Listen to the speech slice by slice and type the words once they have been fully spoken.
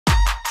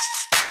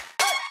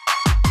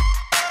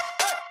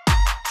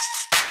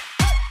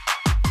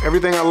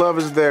Everything I love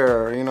is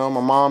there, you know, my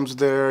mom's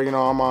there, you know,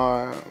 all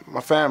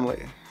my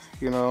family,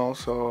 you know,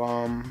 so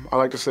I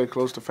like to stay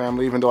close to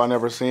family, even though I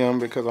never see them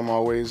because I'm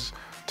always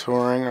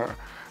touring or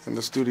in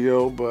the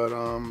studio, but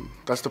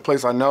that's the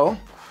place I know.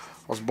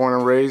 I was born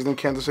and raised in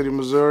Kansas City,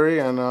 Missouri,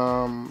 and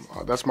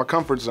that's my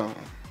comfort zone.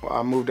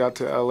 I moved out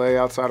to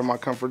LA outside of my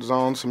comfort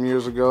zone some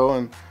years ago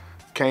and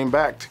came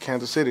back to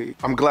Kansas City.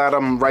 I'm glad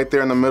I'm right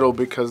there in the middle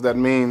because that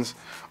means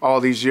all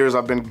these years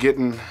I've been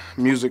getting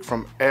music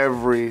from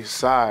every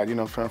side, you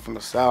know, from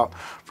the South,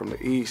 from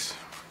the East,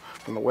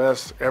 from the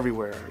West,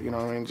 everywhere, you know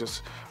what I mean?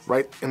 Just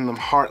right in the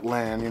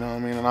heartland, you know what I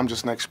mean? And I'm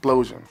just an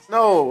explosion.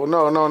 No,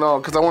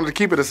 because I wanted to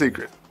keep it a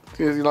secret.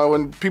 You know,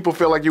 when people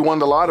feel like you won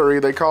the lottery,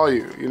 they call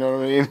you, you know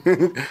what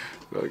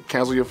I mean?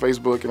 Cancel your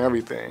Facebook and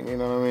everything, you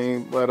know what I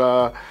mean?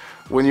 But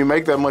when you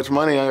make that much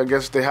money, I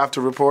guess they have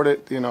to report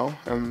it, you know,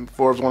 and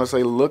Forbes want to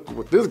say, look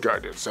what this guy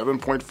did,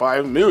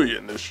 7.5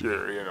 million this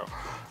year, you know.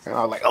 And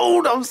I was like,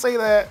 oh, don't say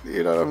that,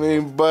 you know what I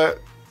mean?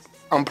 But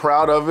I'm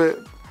proud of it.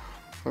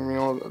 I mean, you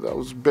know, that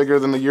was bigger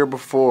than the year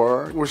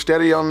before. We're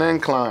steady on the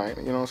incline,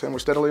 you know what I'm saying? We're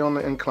steadily on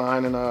the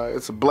incline, and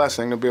it's a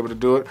blessing to be able to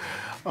do it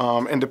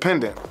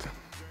independent,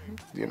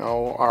 you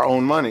know, our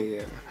own money,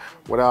 and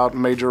without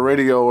major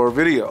radio or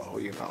video,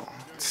 you know,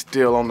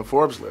 still on the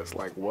Forbes list.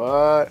 Like,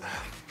 what?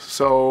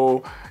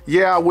 So,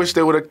 yeah, I wish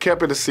they would have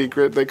kept it a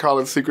secret. They call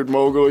it secret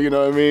mogul, you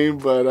know what I mean?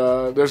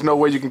 But there's no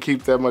way you can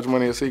keep that much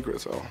money a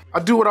secret, so. I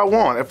do what I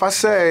want. If I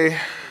say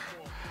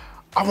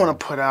I want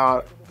to put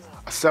out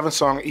a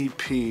 7-song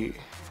EP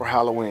for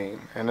Halloween,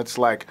 and it's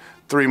like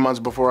 3 months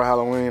before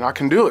Halloween, I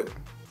can do it.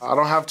 I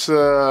don't have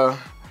to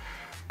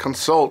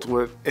consult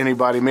with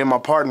anybody. Me and my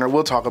partner,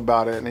 we'll talk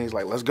about it, and he's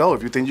like, let's go.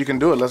 If you think you can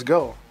do it, let's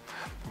go.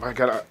 If I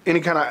got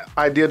any kind of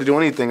idea to do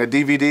anything, a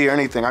DVD or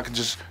anything, I can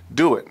just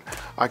do it.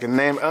 I can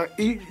name,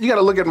 you got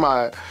to look at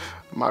my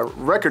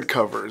record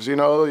covers, you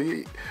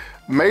know.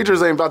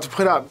 Majors ain't about to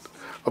put out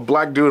a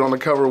black dude on the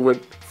cover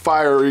with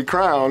fiery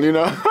crown, you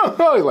know.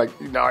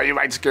 Like, no, you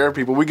might scare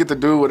people. We get to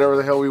do whatever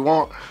the hell we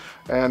want.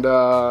 And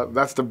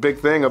that's the big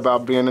thing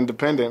about being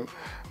independent.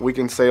 We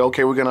can say,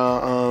 okay, we're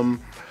gonna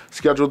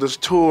schedule this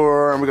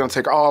tour, and we're gonna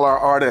take all our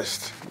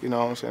artists, you know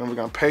what I'm saying? We're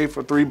gonna pay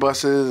for 3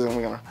 buses, and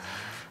we're gonna,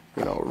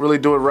 you know, really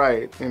do it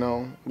right, you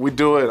know. We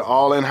do it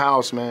all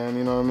in-house, man,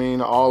 you know what I mean?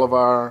 All of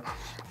our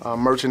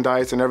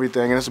merchandise and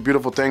everything, and it's a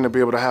beautiful thing to be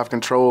able to have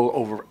control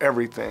over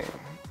everything.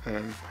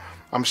 And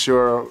I'm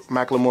sure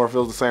Macklemore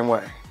feels the same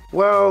way.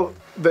 Well,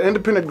 the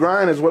independent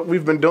grind is what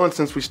we've been doing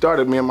since we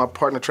started, me and my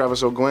partner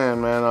Travis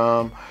O'Gwen,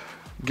 man.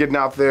 Getting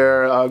out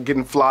there,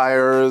 getting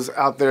flyers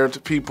out there to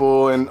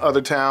people in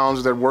other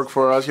towns that work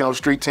for us, you know,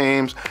 street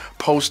teams,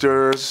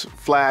 posters,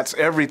 flats,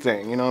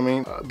 everything, you know what I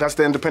mean? That's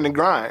the independent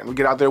grind. We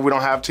get out there, we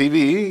don't have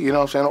TV, you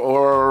know what I'm saying,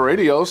 or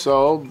radio,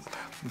 so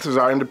this is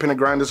our independent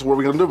grind, this is what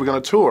we're gonna do, we're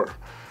gonna tour.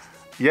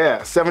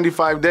 Yeah,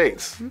 75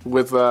 dates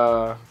with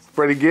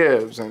Freddie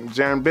Gibbs and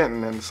Jaron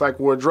Benton and Psych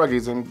Ward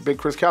Druggies and Big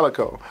Chris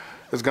Calico.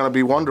 It's gonna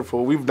be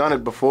wonderful. We've done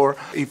it before.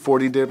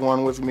 E40 did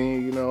one with me,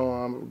 you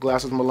know,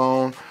 Glasses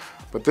Malone.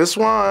 But this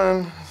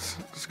one,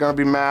 it's gonna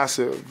be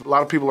massive. A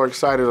lot of people are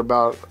excited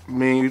about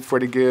me,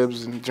 Freddie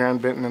Gibbs, and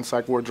Jaron Benton, and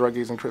Psych Ward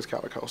Druggies, and Chris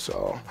Calico.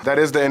 So that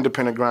is the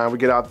independent grind. We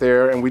get out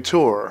there and we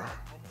tour.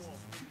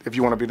 If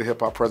you wanna be the hip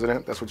hop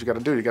president, that's what you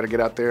gotta do. You gotta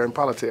get out there and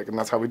politic, and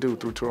that's how we do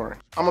through touring.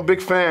 I'm a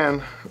big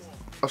fan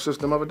of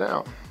System of a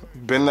Down.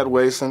 Been that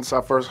way since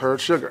I first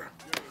heard Sugar.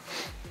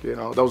 You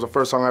know, that was the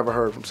first song I ever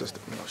heard from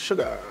System. You know,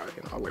 Sugar,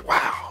 you know, I was like,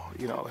 wow.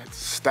 You know, his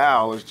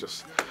style is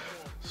just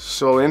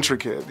so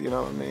intricate, you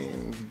know what I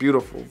mean?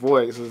 Beautiful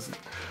voice, is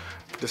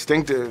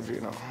distinctive,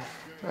 you know,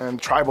 and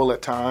tribal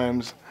at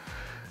times.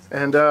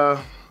 And I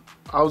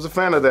was a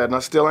fan of that, and I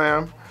still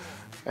am.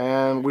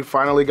 And we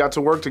finally got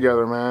to work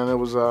together, man. It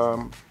was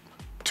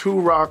 2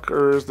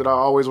 rockers that I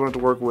always wanted to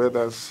work with,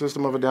 as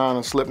System of a Down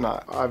and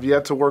Slipknot. I've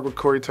yet to work with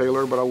Corey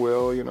Taylor, but I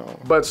will, you know.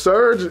 But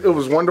Serge, it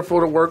was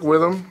wonderful to work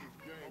with him.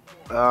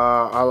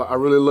 I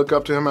really look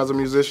up to him as a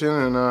musician,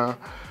 and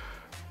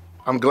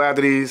I'm glad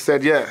that he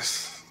said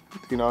yes.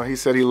 You know, he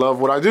said he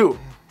loved what I do,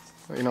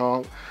 you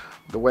know,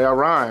 the way I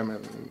rhyme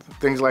and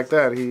things like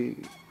that. He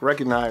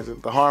recognized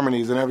it, the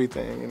harmonies and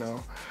everything, you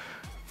know,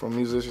 from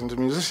musician to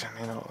musician,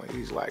 you know.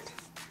 He's like,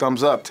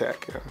 thumbs up,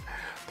 Tech. And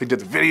he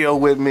did the video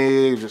with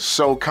me, just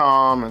so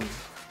calm and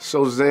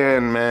so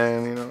zen,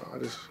 man, you know.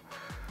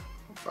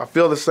 I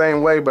feel the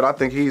same way, but I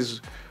think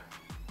he's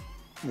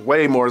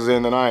way more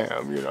zen than I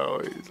am, you know.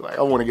 He's like,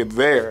 I want to get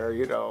there,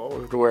 you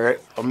know, to where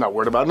I'm not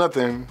worried about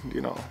nothing,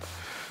 you know.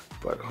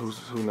 But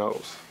who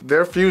knows?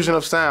 Their fusion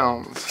of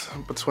sounds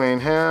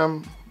between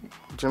him,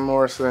 Jim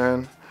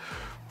Morrison,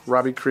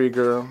 Robbie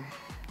Krieger,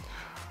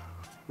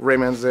 Ray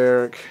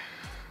Manzarek,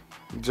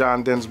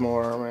 John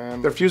Densmore,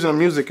 man. Their fusion of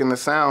music and the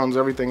sounds,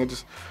 everything, it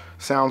just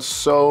sounds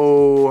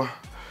so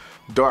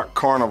dark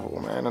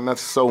carnival, man. And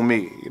that's so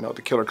me, you know,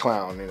 the Killer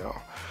Clown, you know.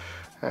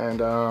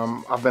 And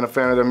I've been a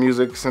fan of their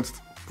music since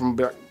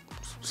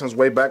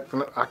way back,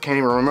 I can't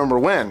even remember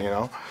when, you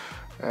know.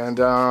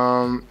 And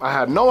I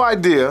had no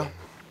idea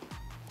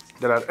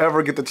that I'd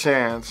ever get the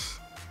chance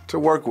to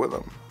work with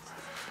them.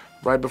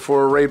 Right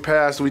before Ray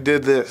passed, we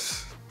did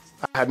this.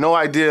 I had no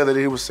idea that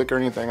he was sick or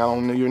anything. I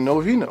don't even know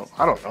if he knew.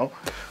 I don't know.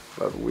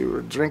 But we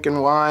were drinking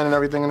wine and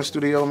everything in the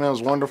studio, man. It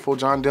was wonderful.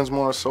 John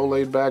Densmore is so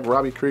laid back.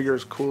 Robbie Krieger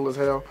is cool as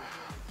hell.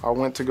 I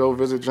went to go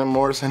visit Jim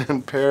Morrison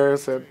in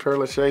Paris at Père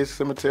Lachaise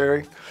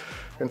Cemetery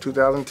in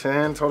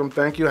 2010. Told him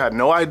thank you. I had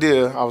no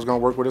idea I was going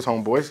to work with his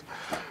homeboys.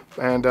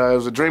 And it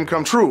was a dream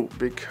come true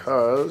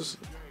because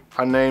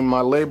I named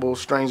my label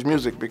Strange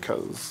Music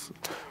because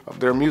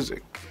of their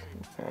music.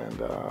 And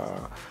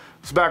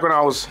it's back when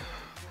I was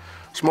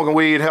smoking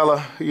weed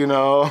hella, you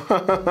know.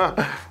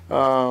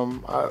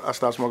 I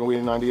stopped smoking weed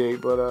in '98,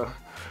 but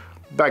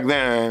back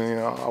then, you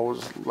know, I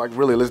was like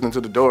really listening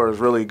to the Doors,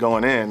 really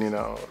going in, you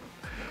know.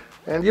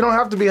 And you don't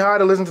have to be high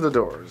to listen to the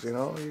Doors, you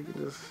know. You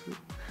can just,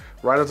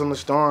 Riders on the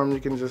Storm, you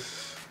can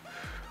just,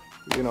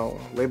 you know,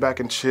 lay back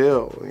and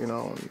chill, you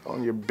know,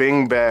 on your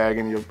Bing bag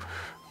in your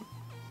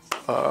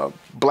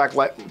black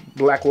light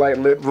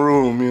lit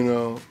room, you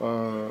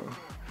know.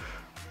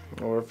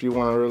 Or if you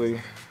want to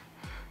really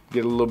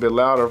get a little bit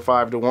louder,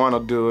 5 to 1 will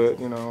do it,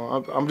 you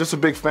know. I'm just a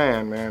big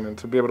fan, man, and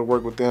to be able to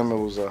work with them, it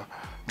was a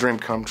dream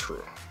come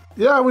true.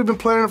 Yeah, we've been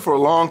planning it for a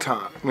long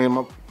time. Me and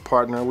my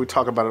partner, we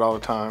talk about it all the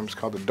time. It's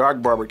called the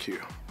Dark Barbecue.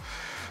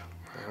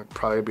 It'll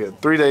probably be a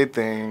 3-day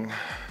thing.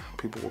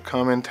 People will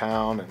come in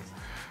town, and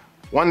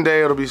one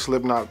day it'll be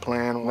Slipknot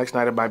playing. Next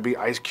night it might be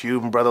Ice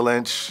Cube and Brother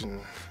Lynch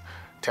and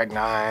Tech-9,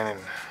 and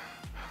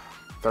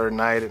third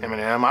night at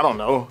Eminem, I don't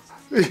know.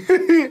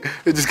 It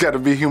just got to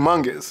be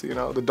humongous, you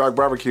know, the Dark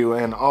Barbecue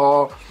and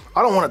all.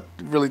 I don't want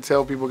to really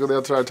tell people because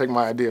they'll try to take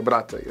my idea, but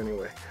I'll tell you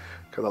anyway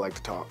because I like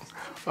to talk.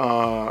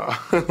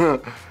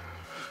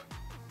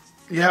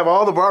 You have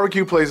all the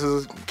barbecue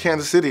places,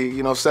 Kansas City,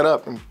 you know, set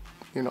up, and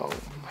you know,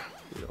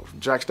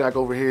 Jack Stack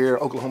over here,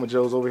 Oklahoma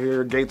Joe's over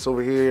here, Gates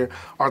over here,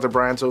 Arthur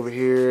Bryant's over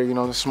here, you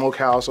know, the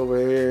Smokehouse over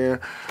here,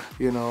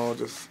 you know,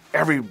 just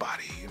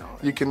everybody, you know.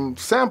 You can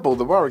sample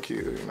the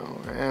barbecue, you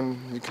know, and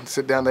you can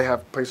sit down. They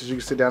have places you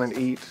can sit down and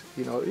eat,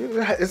 you know.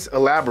 It's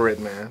elaborate,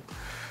 man,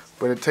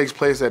 but it takes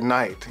place at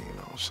night, you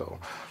know. So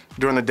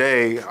during the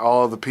day,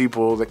 all the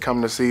people that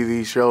come to see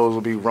these shows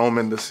will be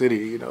roaming the city,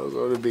 you know,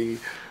 so it'll be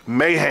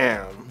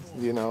mayhem,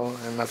 you know,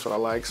 and that's what I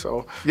like.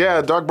 So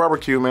yeah, Dark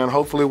Barbecue, man,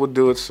 hopefully we'll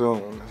do it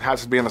soon. It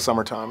has to be in the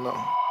summertime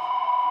though.